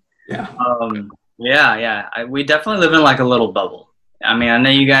saying? Yeah. Yeah. We definitely live in like a little bubble. I mean, I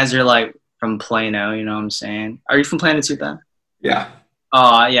know you guys are like from Plano. You know what I'm saying? Are you from Plano too, Ben? Yeah.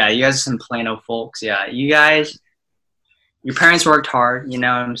 Oh, yeah, you guys are some Plano folks. Yeah, you guys, your parents worked hard, you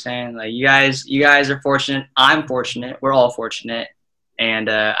know what I'm saying? Like, you guys are fortunate. I'm fortunate. We're all fortunate. And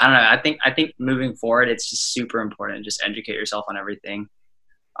I don't know, I think moving forward, it's just super important to just educate yourself on everything.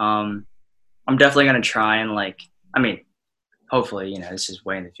 I'm definitely going to try and like, I mean, hopefully, this is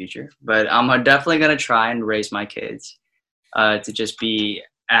way in the future, but I'm definitely going to try and raise my kids to just be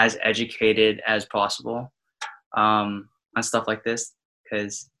as educated as possible on stuff like this.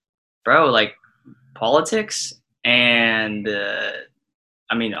 Because, bro, like politics and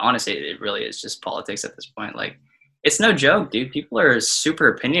honestly, it really is just politics at this point. Like, it's no joke, dude. People are super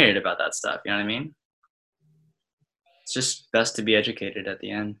opinionated about that stuff. You know what I mean? It's just best to be educated at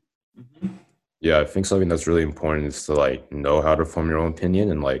the end. Yeah, I think something that's really important is to like know how to form your own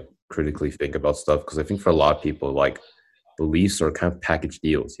opinion and like critically think about stuff. Because I think for a lot of people, like beliefs are kind of package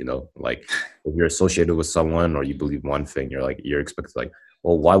deals. Like if you're associated with someone or you believe one thing, you're expected like,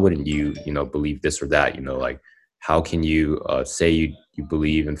 well, why wouldn't you believe this or that? Like how can you say you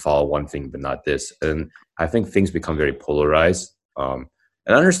believe and follow one thing but not this? And I think things become very polarized. And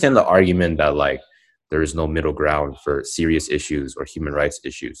I understand the argument that like there is no middle ground for serious issues or human rights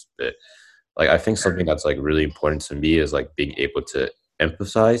issues, but like I think something that's like really important to me is like being able to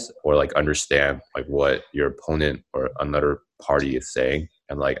empathize or like understand like what your opponent or another party is saying.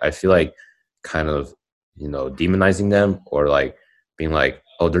 And like I feel like kind of demonizing them or like being like,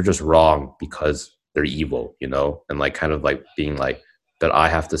 oh, they're just wrong because they're evil, and like kind of like being like that I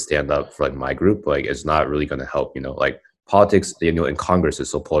have to stand up for like my group, like it's not really going to help. Like politics in Congress is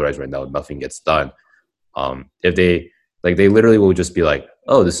so polarized right now, nothing gets done. If they literally will just be like,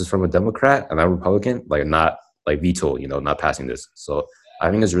 oh, this is from a Democrat and I'm Republican, like not like veto, not passing this. So I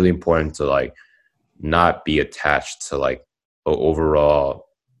think it's really important to like not be attached to like an overall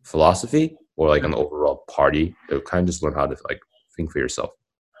philosophy or like an overall party. To kind of just learn how to like think for yourself.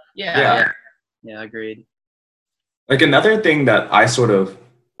 Yeah, agreed. Like another thing that I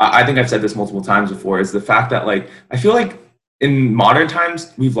think I've said this multiple times before is the fact that like I feel like in modern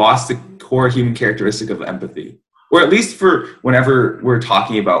times we've lost the core human characteristic of empathy, or at least for whenever we're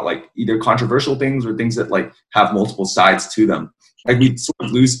talking about like either controversial things or things that like have multiple sides to them. Like we sort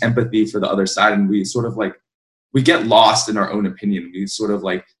of lose empathy for the other side, and we sort of like we get lost in our own opinion. We sort of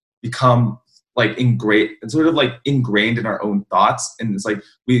like become like ingrained in our own thoughts, and it's like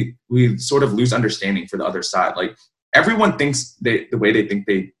we sort of lose understanding for the other side. Like everyone thinks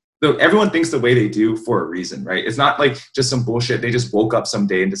everyone thinks the way they do for a reason, right? It's not like just some bullshit. They just woke up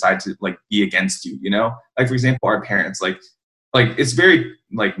someday and decided to like be against you, Like for example, our parents, like it's very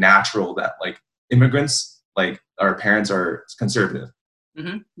like natural that like immigrants, like our parents are conservative.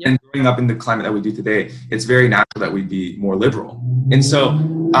 Mm-hmm. Yeah. And growing up in the climate that we do today, it's very natural that we'd be more liberal. And so,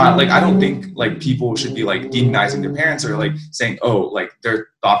 like, I don't think like people should be like demonizing their parents or like saying, oh, like their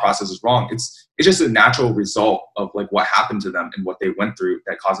thought process is wrong. It's just a natural result of like what happened to them and what they went through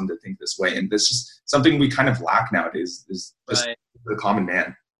that caused them to think this way. And that's just something we kind of lack nowadays is just the common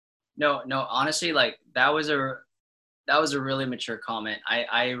man. No, honestly, like that was a really mature comment.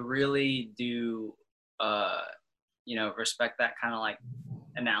 I really do, respect that kind of like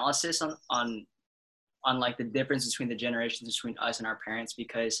analysis on like the difference between the generations between us and our parents,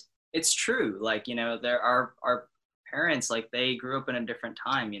 because it's true. Like, there are our parents, like they grew up in a different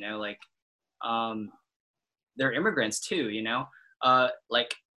time, like they're immigrants too,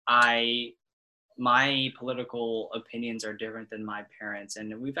 like my political opinions are different than my parents,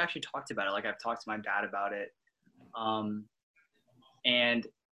 and we've actually talked about it. Like I've talked to my dad about it, and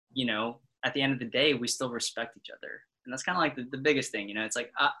at the end of the day, we still respect each other. And that's kind of like the biggest thing, it's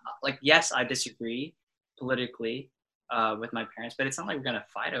like yes, I disagree politically with my parents, but it's not like we're gonna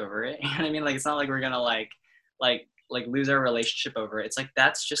fight over it. You know what I mean? Like it's not like we're gonna like lose our relationship over it. It's like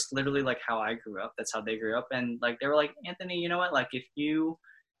that's just literally like how I grew up. That's how they grew up, and like they were like, Anthony, you know what? Like if you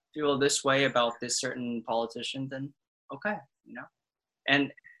feel this way about this certain politician, then okay,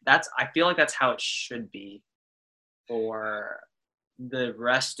 And I feel like that's how it should be for the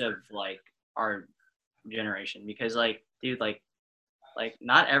rest of like our generation, because like dude, like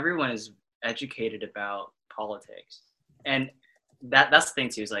not everyone is educated about politics, and that's the thing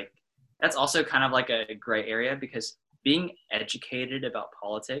too, is like that's also kind of like a gray area, because being educated about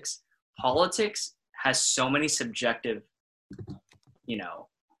politics has so many subjective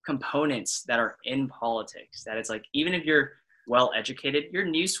components that are in politics that it's like even if you're well educated, your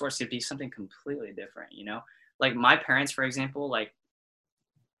news source could be something completely different. Like my parents, for example, like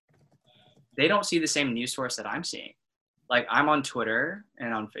they don't see the same news source that I'm seeing. Like I'm on Twitter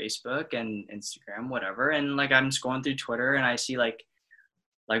and on Facebook and Instagram, whatever. And like I'm scrolling through Twitter and I see like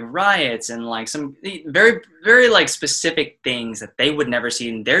riots and like some very, very like specific things that they would never see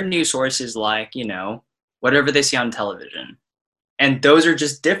in their news sources, like, whatever they see on television. And those are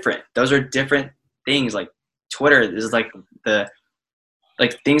just different. Those are different things. Like Twitter is like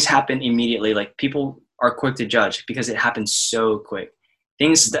things happen immediately. Like people are quick to judge because it happens so quick.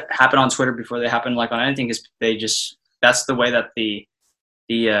 Things that happen on Twitter before they happen like on anything is they just that's the way that the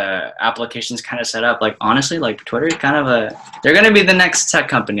application's kind of set up. Like honestly, like Twitter is kind of they're going to be the next tech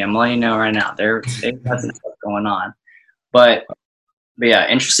company. I'm letting you know right now. They've got some stuff going on, but yeah,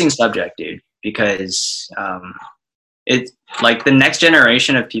 interesting subject, dude, because it's like the next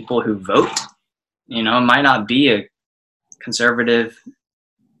generation of people who vote, you know, might not be a conservative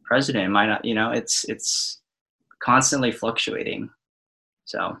president. It might not, you know, it's constantly fluctuating.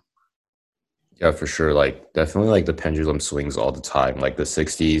 So. Yeah, for sure. Like definitely like the pendulum swings all the time. Like the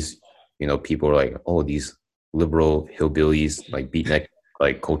 60s, you know, people are like, oh, these liberal hillbillies, like beatnik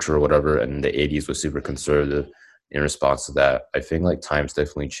like culture or whatever. And the 80s was super conservative in response to that. I think like times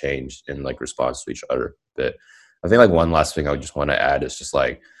definitely changed in like response to each other. But I think like one last thing I would just want to add is just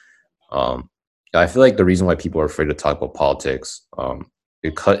like I feel like the reason why people are afraid to talk about politics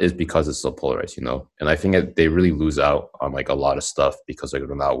is because it's so polarized, you know? And I think they really lose out on like a lot of stuff because like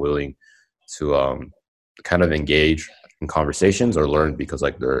they're not willing to kind of engage in conversations or learn because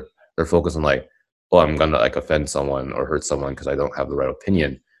like they're focused on like, oh, I'm gonna like offend someone or hurt someone because I don't have the right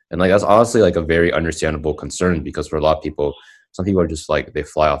opinion. And like that's honestly like a very understandable concern because for a lot of people, some people are just like they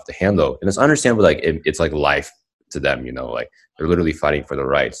fly off the handle, and it's understandable. Like it's like life to them, you know, like they're literally fighting for the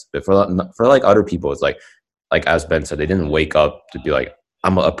rights. But for like other people, it's like as Ben said, they didn't wake up to be like,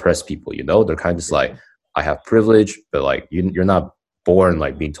 I'm gonna oppress people, you know. They're kind of just like, I have privilege, but like you're not born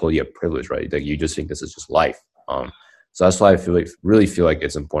like being told you have privilege, right? Like you just think this is just life. So that's why I really feel like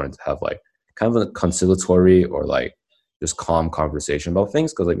it's important to have like kind of a conciliatory or like just calm conversation about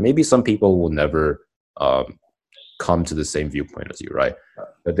things, because like maybe some people will never come to the same viewpoint as you, right?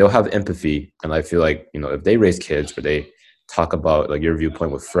 But they'll have empathy, and I feel like, you know, if they raise kids or they talk about like your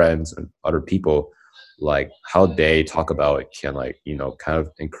viewpoint with friends and other people, like how they talk about it can like, you know, kind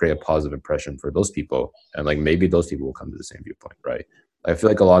of and create a positive impression for those people, and like maybe those people will come to the same viewpoint, right? I feel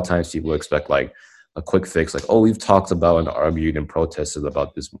like a lot of times people expect like a quick fix, like, oh, we've talked about and argued and protested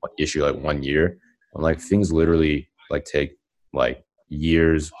about this issue like 1 year, and like things literally like take like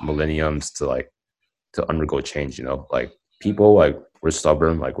years, millenniums to undergo change, you know. Like people, like we're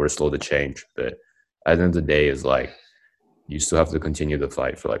stubborn, like we're slow to change, but at the end of the day is like you still have to continue to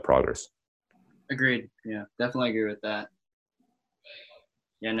fight for like progress. Agreed. Yeah, definitely agree with that.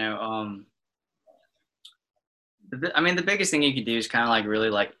 Yeah, no, I mean, the biggest thing you could do is kind of like really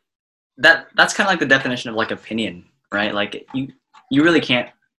like that's kind of like the definition of like opinion, right? Like you really can't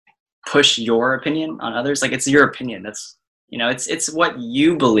push your opinion on others. Like it's your opinion. That's, you know, it's what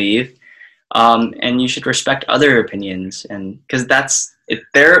you believe. And you should respect other opinions, and because that's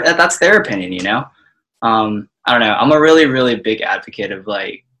their opinion, you know. I don't know. I'm a really, really big advocate of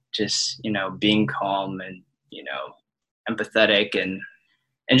like just, you know, being calm and, you know, empathetic and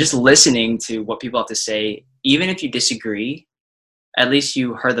just listening to what people have to say, even if you disagree. At least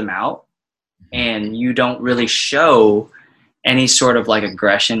you heard them out, and you don't really show any sort of like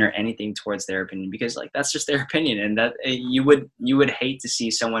aggression or anything towards their opinion, because like that's just their opinion, and that you would hate to see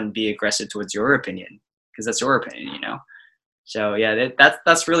someone be aggressive towards your opinion because that's your opinion, you know. So yeah,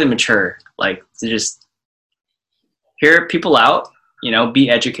 that's really mature, like to just hear people out, you know, be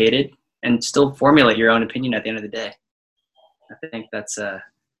educated and still formulate your own opinion at the end of the day. I think that's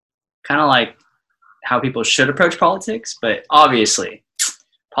kind of like how people should approach politics, but obviously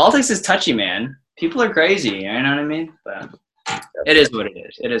politics is touchy, man. People are crazy, you know what I mean? But it is what it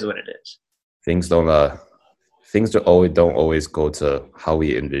is. It is what it is. Things don't always go to how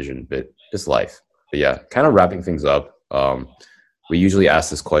we envision, but it's life. But yeah, kind of wrapping things up. We usually ask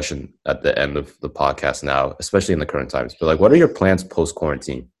this question at the end of the podcast now, especially in the current times. But like, what are your plans post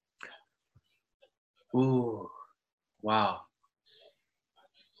quarantine? Ooh, wow,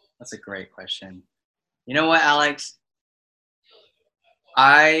 that's a great question. You know what, Alex?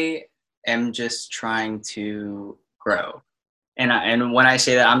 I am just trying to grow. And when I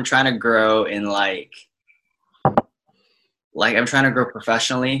say that, I'm trying to grow in like I'm trying to grow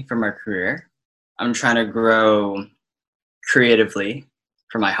professionally for my career. I'm trying to grow creatively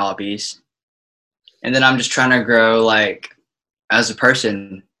for my hobbies. And then I'm just trying to grow like as a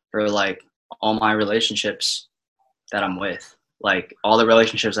person for like all my relationships that I'm with. Like all the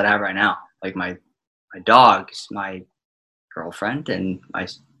relationships that I have right now. Like my dogs, my girlfriend, and my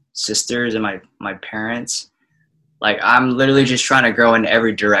sisters, and my parents. Like I'm literally just trying to grow in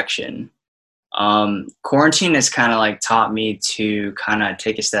every direction. Quarantine has kind of like taught me to kind of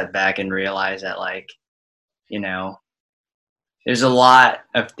take a step back and realize that like, you know, there's a lot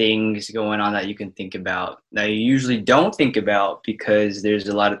of things going on that you can think about that you usually don't think about because there's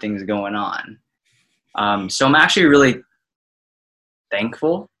a lot of things going on. So I'm actually really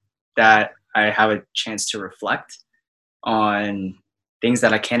thankful that I have a chance to reflect on things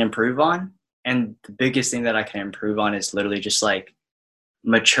that I can improve on, And the biggest thing that I can improve on is literally just like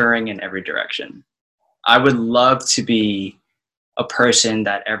maturing in every direction. I would love to be a person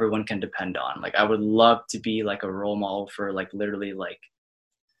that everyone can depend on. Like I would love to be like a role model for like literally like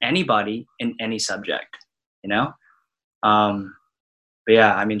anybody in any subject, you know? But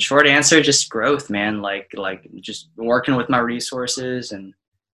yeah, I mean, short answer, just growth, man. Like just working with my resources and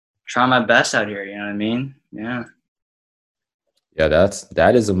trying my best out here. You know what I mean? Yeah. Yeah,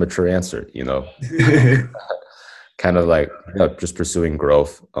 that is a mature answer, you know. Kind of like, you know, just pursuing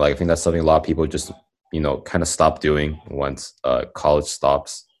growth. Like I think that's something a lot of people just, you know, kind of stop doing once college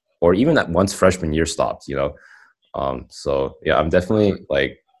stops, or even at once freshman year stops, you know. So yeah, I'm definitely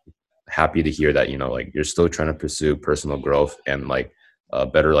like happy to hear that, you know, like you're still trying to pursue personal growth and like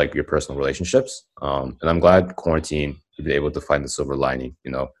better like your personal relationships. And I'm glad quarantine you've been able to find the silver lining,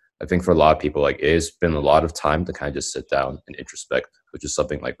 you know. I think for a lot of people, like it's been a lot of time to kind of just sit down and introspect, which is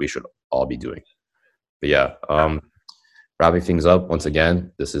something like we should all be doing. But yeah, wrapping things up once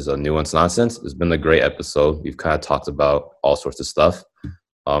again, this is a Nuance Nonsense. It's been a great episode. We've kind of talked about all sorts of stuff,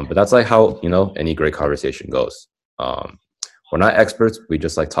 but that's like how, you know, any great conversation goes. We're not experts. We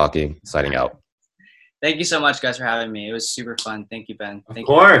just like talking. Signing out. Thank you so much, guys, for having me. It was super fun. Thank you, Ben. Of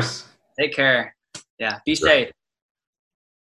course. Take care. Yeah. Be safe.